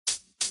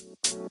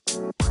How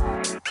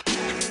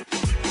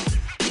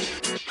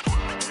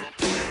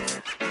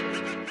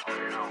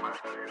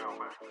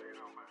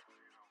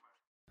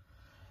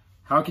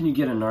can you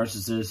get a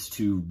narcissist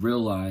to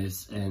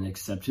realize and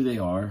accept who they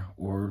are,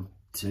 or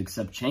to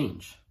accept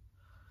change?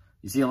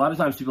 You see, a lot of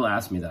times people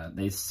ask me that.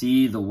 They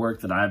see the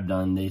work that I've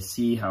done. They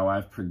see how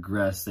I've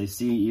progressed. They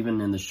see,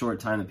 even in the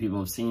short time that people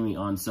have seen me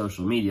on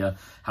social media,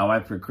 how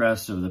I've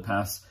progressed over the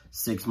past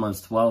 6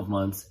 months, 12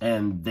 months.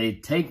 And they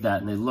take that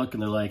and they look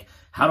and they're like,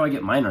 how do I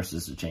get my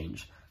narcissist to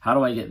change? How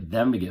do I get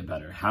them to get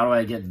better? How do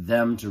I get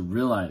them to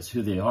realize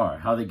who they are?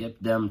 How do I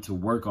get them to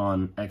work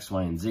on X,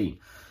 Y, and Z?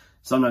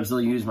 Sometimes they'll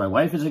use my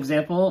wife as an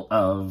example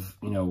of,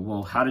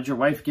 well, how did your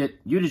wife get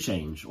you to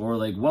change? Or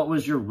like, what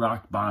was your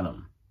rock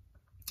bottom?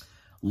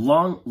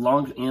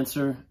 Long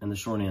answer, and the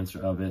short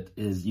answer of it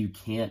is you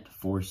can't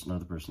force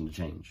another person to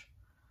change.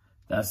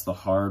 That's the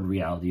hard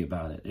reality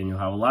about it. And you'll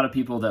have a lot of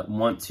people that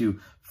want to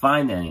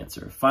find that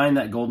answer, find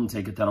that golden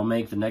ticket that'll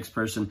make the next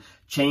person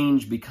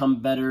change,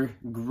 become better,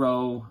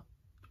 grow,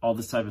 all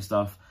this type of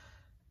stuff.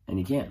 And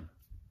you can't.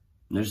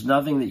 There's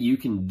nothing that you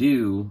can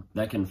do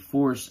that can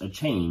force a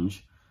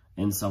change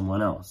in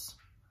someone else.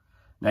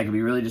 That can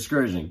be really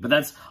discouraging. But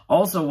that's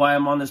also why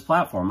I'm on this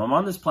platform. I'm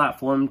on this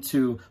platform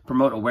to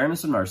promote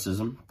awareness of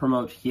narcissism,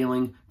 promote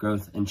healing,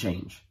 growth, and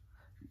change.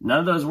 None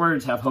of those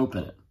words have hope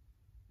in it.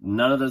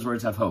 None of those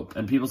words have hope.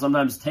 And people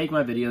sometimes take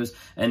my videos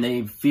and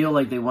they feel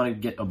like they want to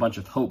get a bunch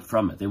of hope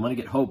from it. They want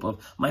to get hope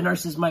of, my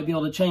narcissist might be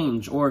able to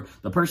change, or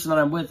the person that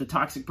I'm with, the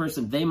toxic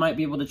person, they might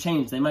be able to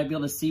change. They might be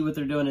able to see what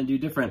they're doing and do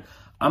different.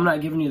 I'm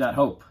not giving you that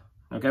hope.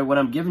 Okay, what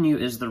I'm giving you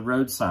is the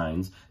road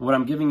signs. What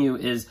I'm giving you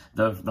is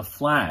the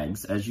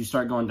flags as you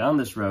start going down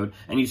this road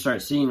and you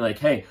start seeing like,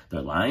 hey,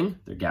 they're lying,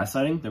 they're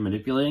gaslighting, they're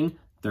manipulating,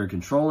 they're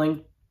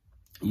controlling,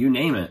 you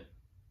name it,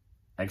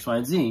 X, Y,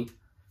 and Z,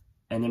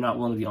 and they're not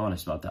willing to be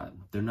honest about that.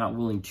 They're not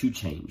willing to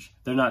change.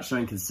 They're not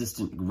showing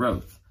consistent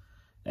growth.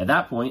 At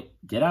that point,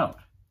 get out,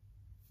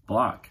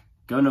 block,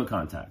 go no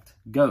contact,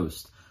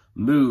 ghost,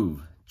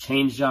 move,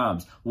 change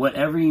jobs,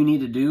 whatever you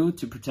need to do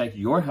to protect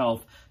your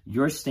health,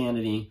 your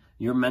sanity,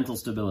 your mental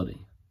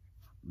stability.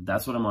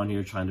 That's what I'm on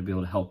here trying to be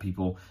able to help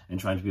people and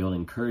trying to be able to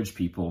encourage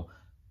people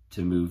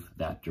to move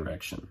that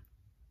direction.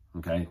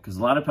 Okay? Because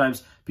a lot of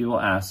times people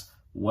ask,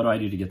 what do I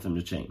do to get them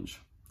to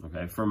change?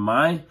 Okay? For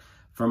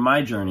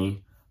my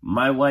journey,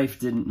 my wife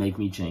didn't make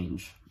me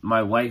change.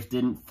 My wife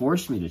didn't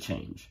force me to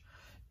change.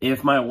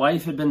 If my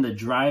wife had been the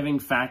driving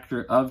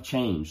factor of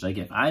change, like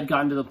if I'd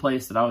gotten to the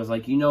place that I was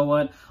like, you know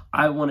what?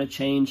 I want to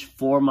change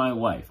for my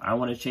wife. I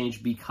want to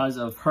change because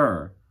of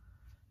her.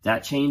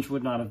 That change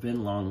would not have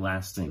been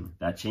long-lasting.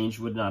 That change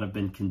would not have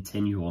been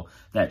continual.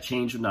 That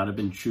change would not have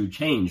been true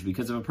change.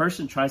 Because if a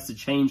person tries to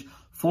change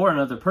for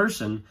another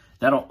person,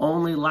 that'll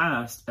only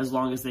last as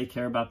long as they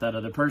care about that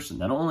other person.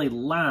 That'll only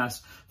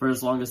last for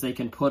as long as they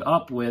can put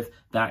up with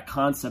that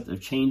concept of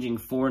changing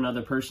for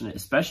another person,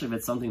 especially if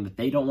it's something that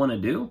they don't want to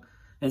do.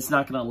 It's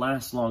not going to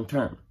last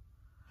long-term.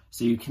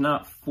 So you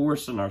cannot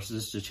force a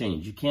narcissist to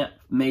change. You can't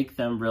make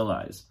them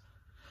realize.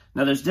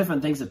 Now, there's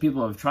different things that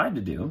people have tried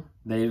to do.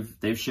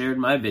 They've shared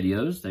my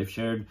videos. They've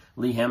shared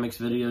Lee Hammock's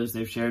videos.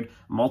 They've shared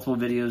multiple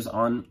videos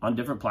on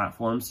different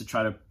platforms to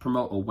try to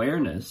promote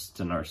awareness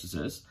to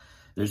narcissists.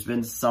 There's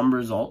been some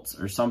results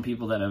or some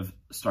people that have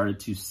started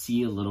to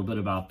see a little bit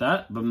about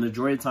that. But the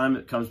majority of the time,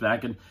 it comes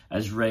back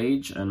as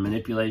rage and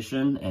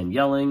manipulation and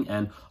yelling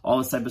and all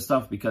this type of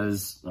stuff,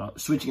 because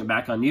switching it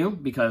back on you,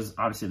 because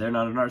obviously they're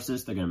not a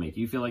narcissist. They're going to make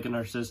you feel like a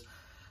narcissist.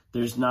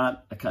 There's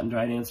not a cut and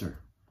dried answer.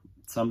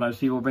 Sometimes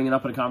people bring it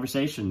up in a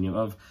conversation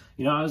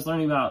I was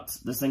learning about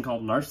this thing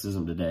called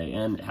narcissism today,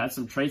 and it had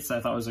some traits that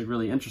I thought was like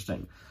really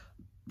interesting.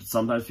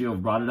 Sometimes people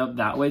have brought it up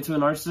that way to a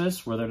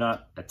narcissist, where they're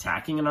not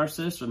attacking a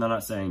narcissist, or they're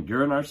not saying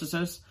you're a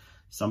narcissist.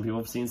 Some people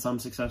have seen some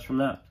success from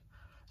that.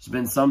 There's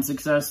been some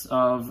success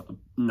of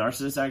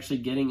narcissists actually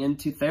getting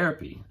into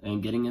therapy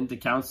and getting into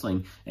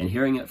counseling and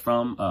hearing it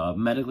from a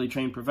medically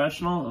trained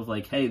professional of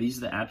like, hey, these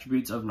are the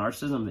attributes of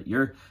narcissism that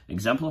you're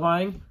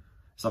exemplifying.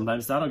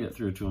 Sometimes that'll get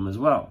through to them as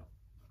well.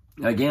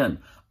 Again,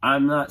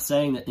 I'm not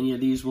saying that any of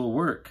these will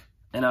work,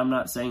 and I'm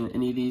not saying that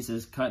any of these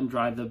is cut and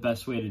dry the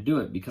best way to do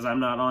it, because I'm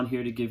not on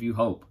here to give you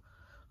hope.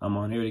 I'm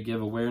on here to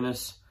give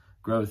awareness,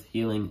 growth,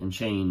 healing, and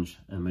change,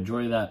 and the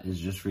majority of that is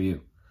just for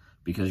you,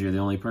 because you're the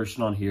only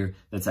person on here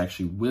that's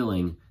actually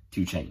willing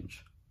to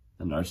change.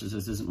 The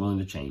narcissist isn't willing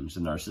to change.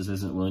 The narcissist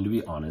isn't willing to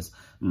be honest.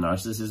 The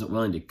narcissist isn't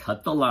willing to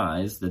cut the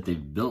lies that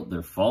they've built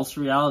their false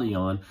reality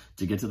on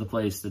to get to the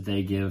place that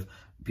they give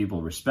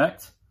people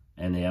respect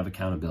and they have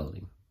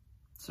accountability.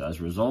 So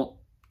as a result,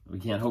 we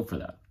can't hope for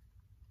that,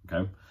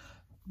 okay?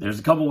 There's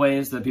a couple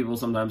ways that people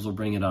sometimes will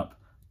bring it up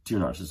to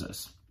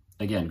narcissists.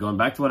 Again, going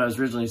back to what I was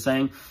originally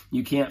saying,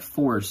 you can't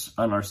force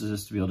a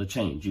narcissist to be able to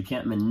change. You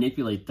can't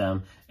manipulate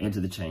them into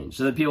the change.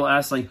 So that people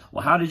ask like,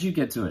 well, how did you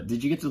get to it?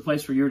 Did you get to the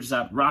place where you were just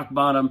at rock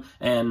bottom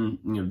and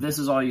this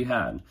is all you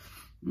had?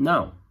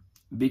 No,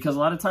 because a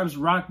lot of times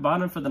rock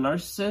bottom for the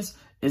narcissist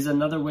is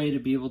another way to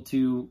be able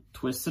to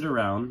twist it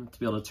around, to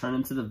be able to turn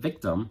into the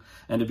victim,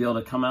 and to be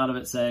able to come out of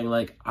it saying,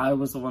 like, I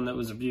was the one that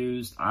was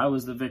abused, I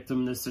was the victim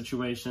in this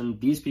situation,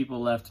 these people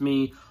left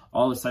me,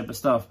 all this type of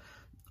stuff.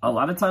 A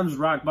lot of times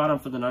rock bottom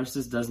for the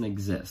narcissist doesn't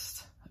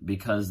exist,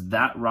 because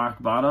that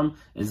rock bottom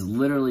is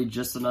literally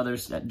just another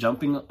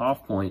jumping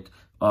off point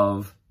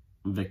of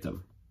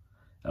victim.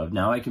 Of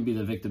now I can be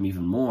the victim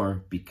even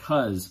more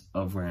because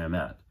of where I'm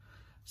at.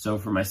 So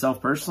for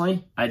myself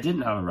personally, I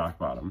didn't have a rock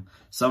bottom.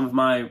 Some of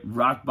my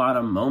rock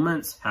bottom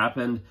moments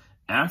happened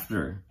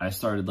after I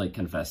started like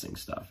confessing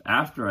stuff,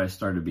 after I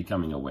started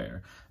becoming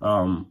aware.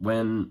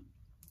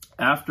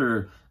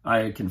 After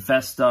I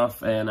confessed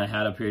stuff and I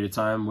had a period of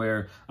time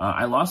where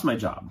I lost my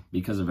job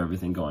because of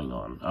everything going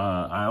on.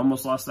 I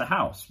almost lost the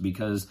house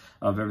because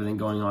of everything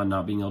going on,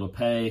 not being able to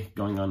pay,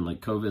 going on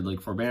like COVID,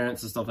 like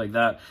forbearance and stuff like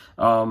that.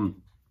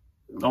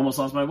 Almost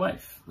lost my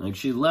wife. Like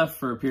she left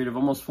for a period of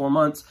almost 4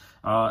 months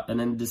and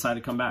then decided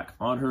to come back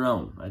on her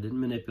own. I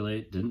didn't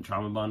manipulate, didn't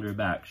trauma bond her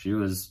back. She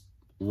was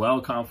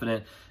well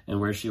confident in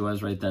where she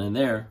was right then and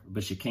there,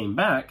 but she came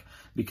back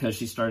because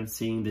she started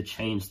seeing the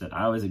change that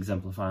I was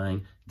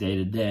exemplifying day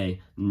to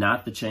day,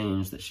 not the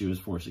change that she was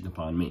forcing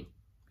upon me.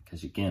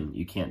 Because again,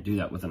 you can't do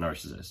that with a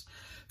narcissist.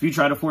 If you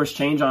try to force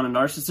change on a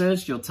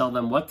narcissist, you'll tell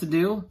them what to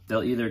do.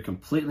 They'll either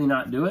completely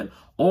not do it,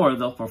 or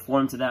they'll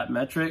perform to that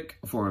metric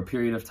for a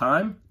period of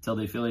time till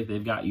they feel like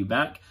they've got you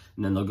back,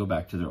 and then they'll go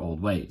back to their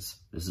old ways.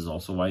 This is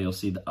also why you'll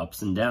see the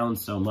ups and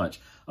downs so much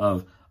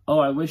of, oh,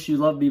 I wish you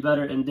loved me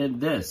better and did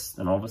this.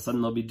 And all of a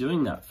sudden they'll be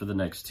doing that for the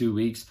next 2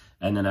 weeks.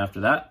 And then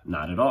after that,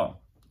 not at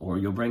all. Or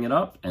you'll bring it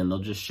up and they'll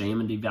just shame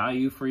and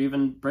devalue you for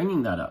even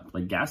bringing that up,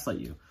 like gaslight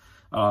you.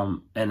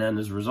 And then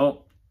as a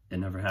result, it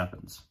never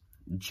happens.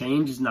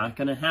 Change is not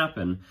going to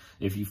happen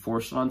if you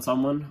force it on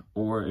someone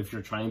or if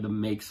you're trying to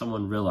make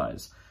someone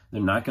realize.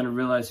 They're not going to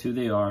realize who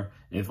they are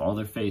if all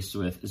they're faced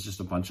with is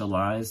just a bunch of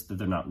lies that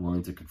they're not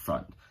willing to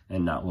confront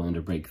and not willing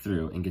to break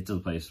through and get to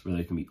the place where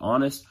they can be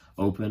honest,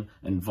 open,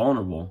 and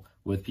vulnerable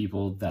with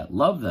people that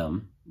love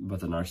them, but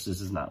the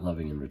narcissist is not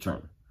loving in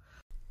return.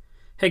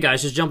 Hey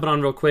guys, just jumping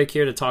on real quick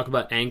here to talk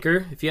about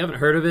Anchor. If you haven't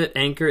heard of it,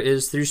 Anchor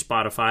is through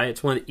Spotify.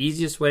 It's one of the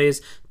easiest ways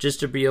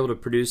just to be able to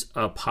produce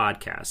a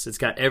podcast. It's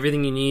got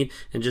everything you need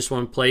in just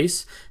one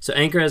place. So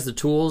Anchor has the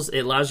tools.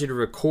 It allows you to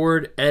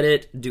record,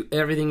 edit, do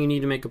everything you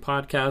need to make a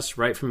podcast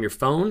right from your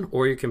phone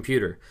or your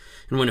computer.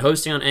 And when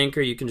hosting on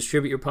Anchor, you can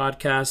distribute your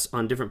podcasts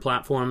on different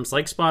platforms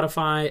like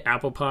Spotify,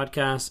 Apple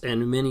Podcasts,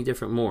 and many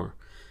different more.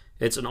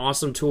 It's an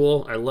awesome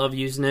tool. I love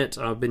using it.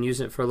 I've been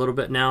using it for a little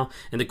bit now.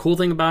 And the cool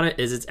thing about it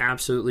is it's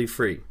absolutely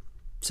free.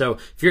 So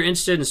if you're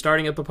interested in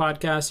starting up a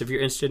podcast, if you're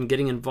interested in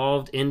getting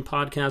involved in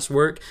podcast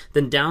work,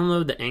 then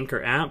download the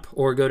Anchor app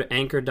or go to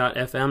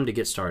anchor.fm to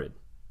get started.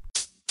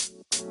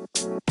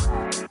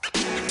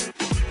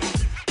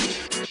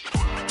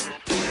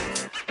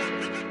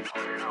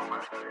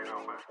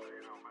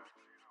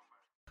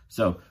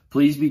 So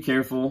please be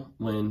careful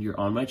when you're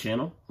on my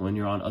channel, when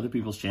you're on other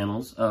people's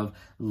channels, of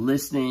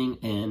listening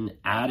and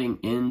adding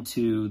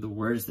into the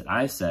words that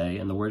I say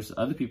and the words that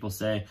other people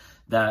say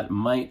that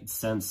might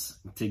sense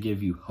to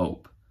give you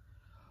hope.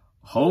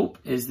 Hope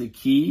is the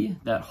key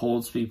that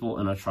holds people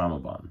in a trauma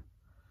bond.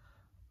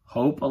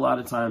 Hope a lot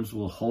of times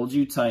will hold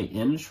you tight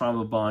in a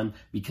trauma bond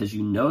because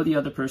you know the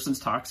other person's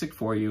toxic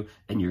for you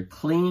and you're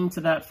clinging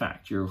to that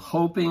fact. You're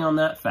hoping on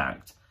that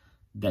fact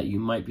that you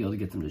might be able to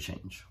get them to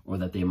change or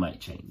that they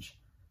might change.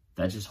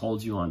 That just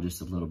holds you on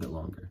just a little bit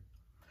longer.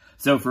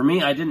 So for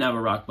me, I didn't have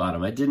a rock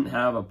bottom. I didn't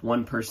have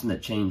one person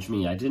that changed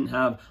me. I didn't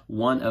have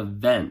one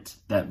event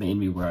that made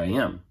me where I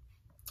am.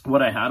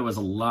 What I had was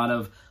a lot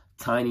of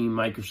tiny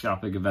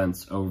microscopic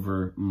events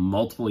over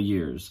multiple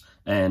years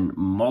and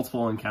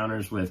multiple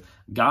encounters with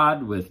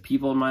God, with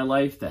people in my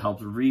life that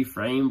helped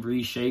reframe,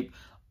 reshape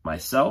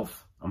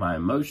myself, my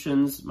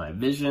emotions, my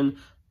vision,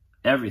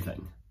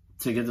 everything,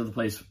 to get to the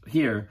place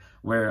here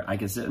where I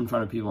can sit in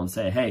front of people and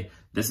say, hey,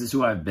 this is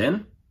who I've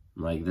been.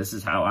 Like, this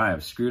is how I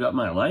have screwed up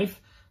my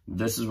life.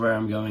 This is where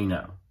I'm going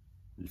now.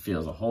 It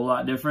feels a whole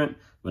lot different,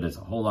 but it's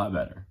a whole lot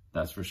better.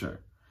 That's for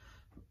sure.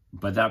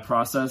 But that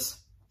process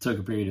took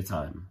a period of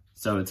time.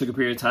 So it took a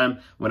period of time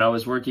when I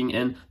was working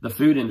in the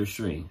food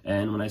industry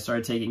and when I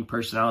started taking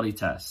personality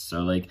tests.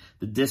 So like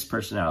the DISC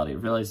personality,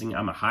 realizing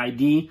I'm a high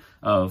D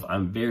of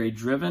I'm very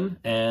driven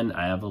and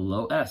I have a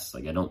low S.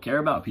 Like I don't care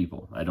about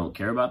people. I don't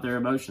care about their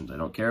emotions. I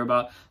don't care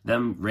about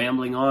them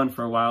rambling on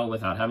for a while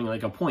without having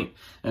like a point.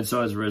 And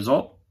so as a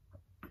result,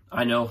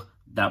 I know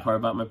that part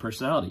about my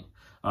personality.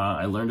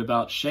 I learned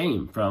about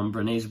shame from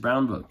Brené's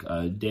Brown book,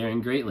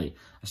 Daring Greatly.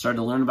 I started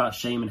to learn about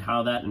shame and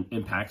how that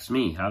impacts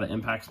me, how it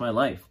impacts my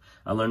life.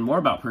 I learned more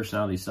about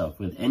personality stuff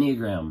with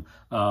Enneagram,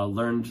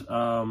 learned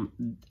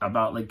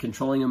about like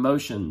controlling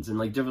emotions and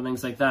like different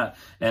things like that.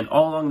 And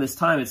all along this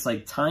time, it's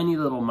like tiny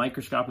little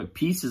microscopic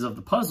pieces of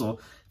the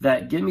puzzle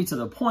that get me to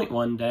the point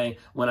one day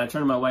when I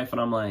turn to my wife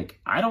and I'm like,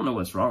 I don't know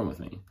what's wrong with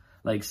me.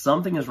 Like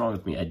something is wrong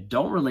with me. I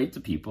don't relate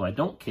to people. I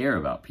don't care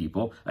about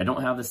people. I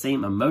don't have the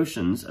same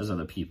emotions as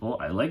other people.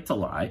 I like to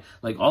lie.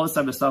 Like all this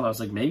type of stuff. I was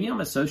like, maybe I'm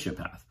a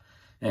sociopath.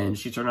 And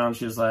she turned around and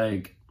she was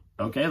like,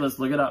 okay, let's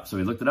look it up. So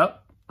we looked it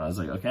up. I was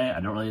like, okay, I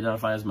don't really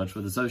identify as much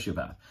with a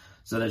sociopath.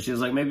 So then she was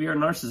like, maybe you're a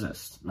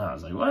narcissist. And I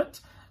was like, what?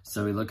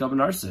 So we look up a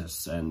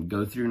narcissist and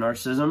go through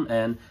narcissism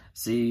and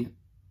see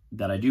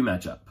that I do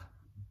match up.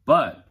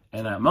 But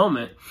in that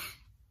moment,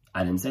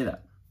 I didn't say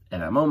that.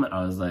 In that moment,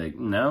 I was like,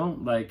 no,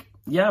 like,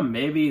 yeah,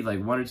 maybe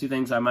like one or two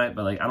things I might,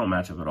 but like, I don't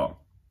match up at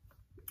all.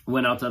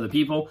 Went out to other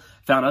people,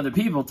 found other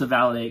people to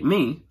validate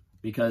me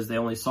because they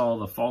only saw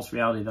the false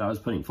reality that I was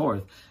putting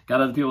forth.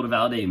 Got other people to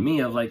validate me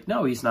of like,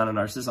 no, he's not a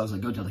narcissist. I was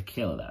like, go tell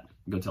Kayla that.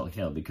 Go tell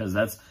Kayla, because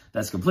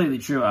that's completely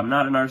true. I'm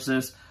not a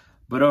narcissist.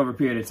 But over a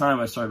period of time,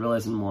 I started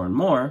realizing more and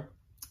more,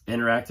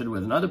 interacted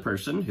with another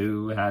person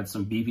who had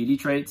some BPD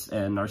traits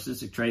and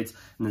narcissistic traits,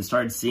 and then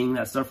started seeing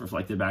that stuff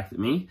reflected back at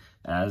me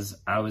as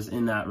I was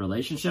in that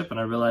relationship. And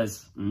I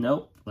realized,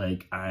 nope,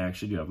 like I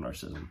actually do have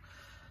narcissism.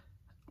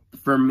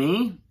 For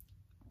me,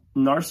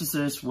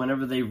 narcissists,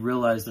 whenever they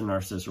realize they're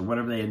narcissists or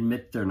whenever they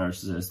admit they're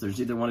narcissists, there's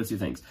either one of two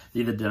things.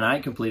 They either deny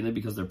it completely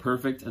because they're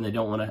perfect and they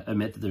don't want to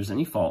admit that there's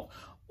any fault,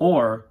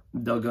 or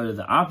they'll go to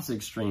the opposite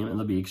extreme and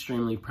they'll be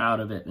extremely proud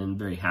of it and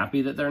very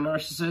happy that they're a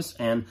narcissist,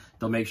 and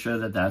they'll make sure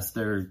that that's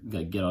their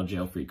get out of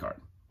jail free card.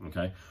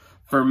 Okay.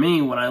 For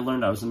me, when I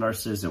learned I was a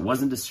narcissist, it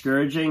wasn't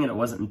discouraging and it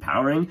wasn't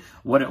empowering.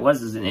 What it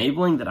was is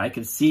enabling that I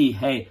could see,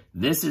 hey,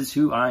 this is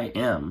who I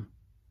am.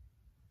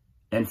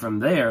 And from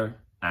there,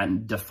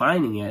 and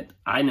defining it,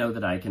 I know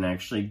that I can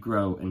actually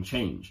grow and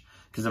change.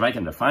 Because if I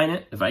can define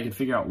it, if I can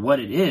figure out what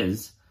it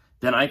is,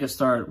 then I can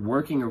start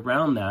working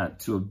around that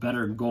to a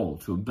better goal,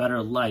 to a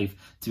better life,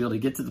 to be able to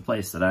get to the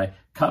place that I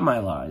cut my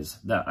lies,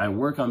 that I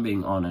work on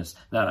being honest,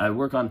 that I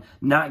work on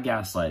not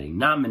gaslighting,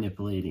 not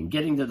manipulating,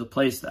 getting to the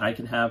place that I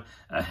can have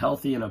a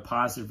healthy and a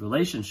positive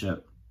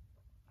relationship.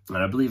 And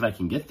I believe I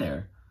can get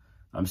there.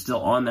 I'm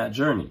still on that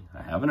journey.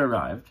 I haven't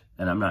arrived,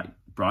 and I'm not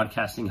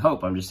broadcasting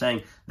hope. I'm just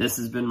saying this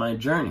has been my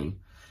journey.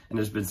 And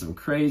there's been some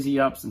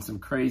crazy ups and some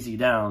crazy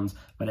downs,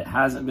 but it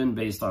hasn't been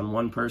based on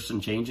one person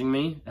changing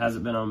me. It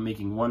hasn't been on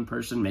making one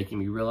person making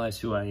me realize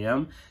who I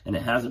am. And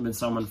it hasn't been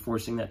someone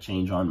forcing that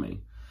change on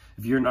me.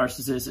 If your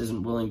narcissist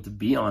isn't willing to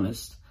be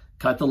honest,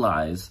 cut the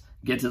lies,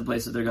 get to the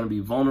place that they're going to be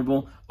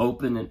vulnerable,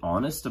 open, and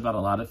honest about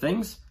a lot of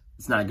things,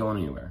 it's not going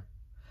anywhere.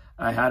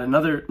 I had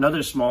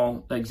another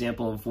small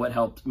example of what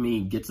helped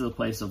me get to the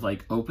place of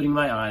like opening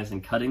my eyes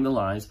and cutting the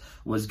lies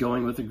was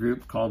going with a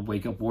group called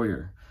Wake Up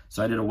Warrior.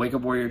 So I did a Wake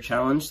Up Warrior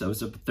challenge. That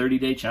was a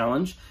 30-day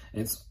challenge.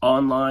 It's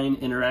online,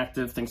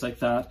 interactive, things like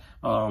that,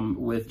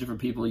 with different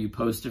people. You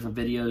post different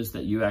videos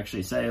that you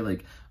actually say,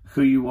 like,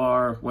 who you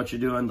are, what you're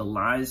doing, the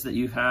lies that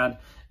you've had,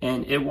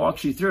 and it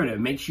walks you through it. It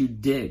makes you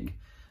dig.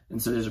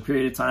 And so there's a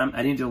period of time,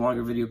 I didn't do a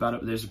longer video about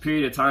it, but there's a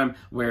period of time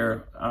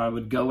where I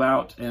would go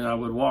out and I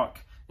would walk,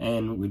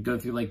 and we'd go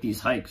through like these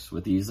hikes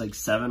with these like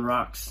 7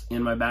 rocks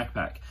in my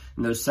backpack.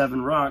 And those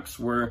 7 rocks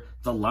were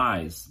the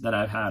lies that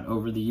I've had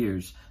over the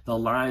years, the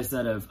lies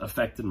that have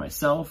affected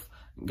myself,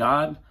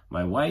 God,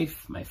 my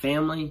wife, my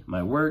family,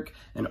 my work,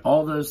 and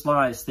all those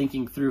lies,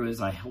 thinking through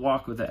as I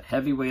walk with that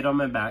heavy weight on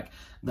my back,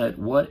 that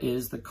what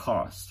is the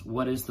cost?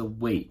 What is the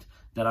weight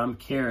that I'm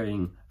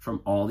carrying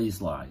from all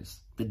these lies?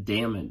 The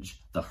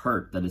damage, the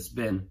hurt that it's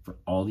been for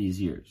all these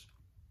years.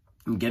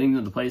 I'm getting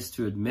to the place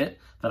to admit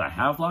that I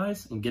have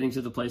lies, and getting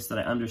to the place that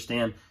I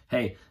understand,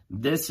 hey,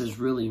 this has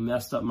really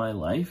messed up my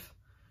life,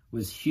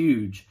 was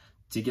huge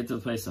to get to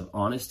the place of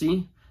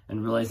honesty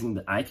and realizing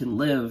that I can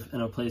live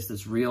in a place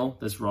that's real,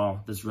 that's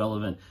raw, that's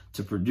relevant,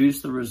 to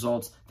produce the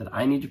results that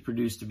I need to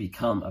produce to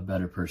become a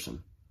better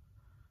person.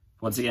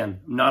 Once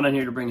again, I'm not on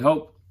here to bring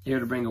hope, here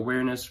to bring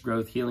awareness,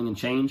 growth, healing, and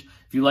change.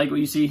 If you like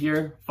what you see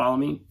here, follow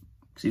me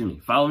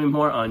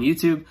more on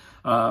YouTube.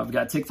 I've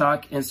got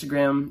TikTok,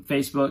 Instagram,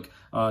 Facebook.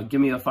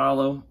 Give me a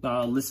follow,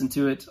 listen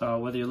to it,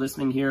 whether you're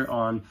listening here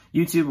on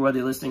YouTube or whether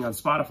you're listening on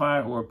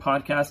Spotify or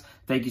podcast.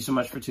 Thank you so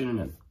much for tuning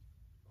in.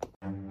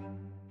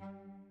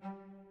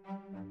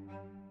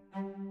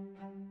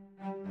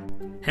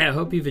 Hey, I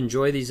hope you've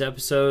enjoyed these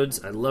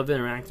episodes. I love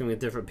interacting with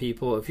different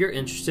people. If you're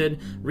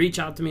interested, reach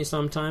out to me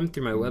sometime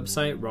through my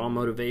website, Raw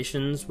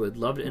Motivations. Would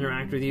love to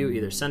interact with you.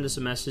 Either send us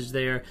a message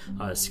there,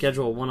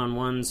 schedule a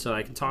one-on-one so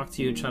I can talk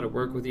to you and try to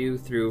work with you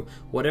through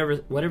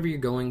whatever you're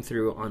going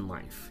through on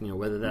life. You know,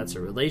 whether that's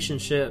a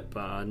relationship,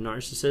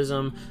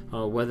 narcissism,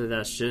 whether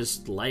that's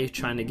just life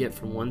trying to get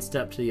from one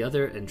step to the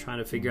other and trying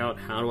to figure out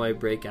how do I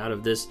break out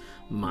of this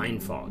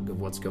mind fog of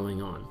what's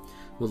going on.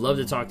 Would love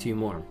to talk to you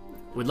more.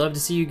 Would love to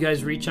see you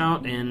guys reach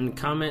out and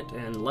comment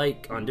and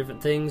like on different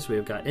things.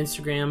 We've got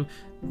Instagram,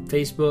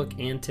 Facebook,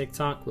 and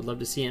TikTok. Would love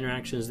to see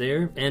interactions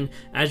there. And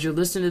as you're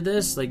listening to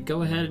this, like,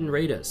 go ahead and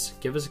rate us.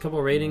 Give us a couple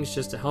ratings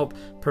just to help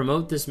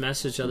promote this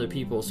message to other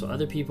people so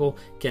other people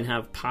can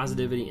have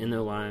positivity in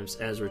their lives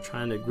as we're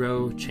trying to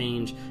grow,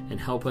 change, and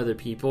help other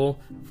people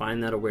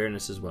find that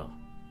awareness as well.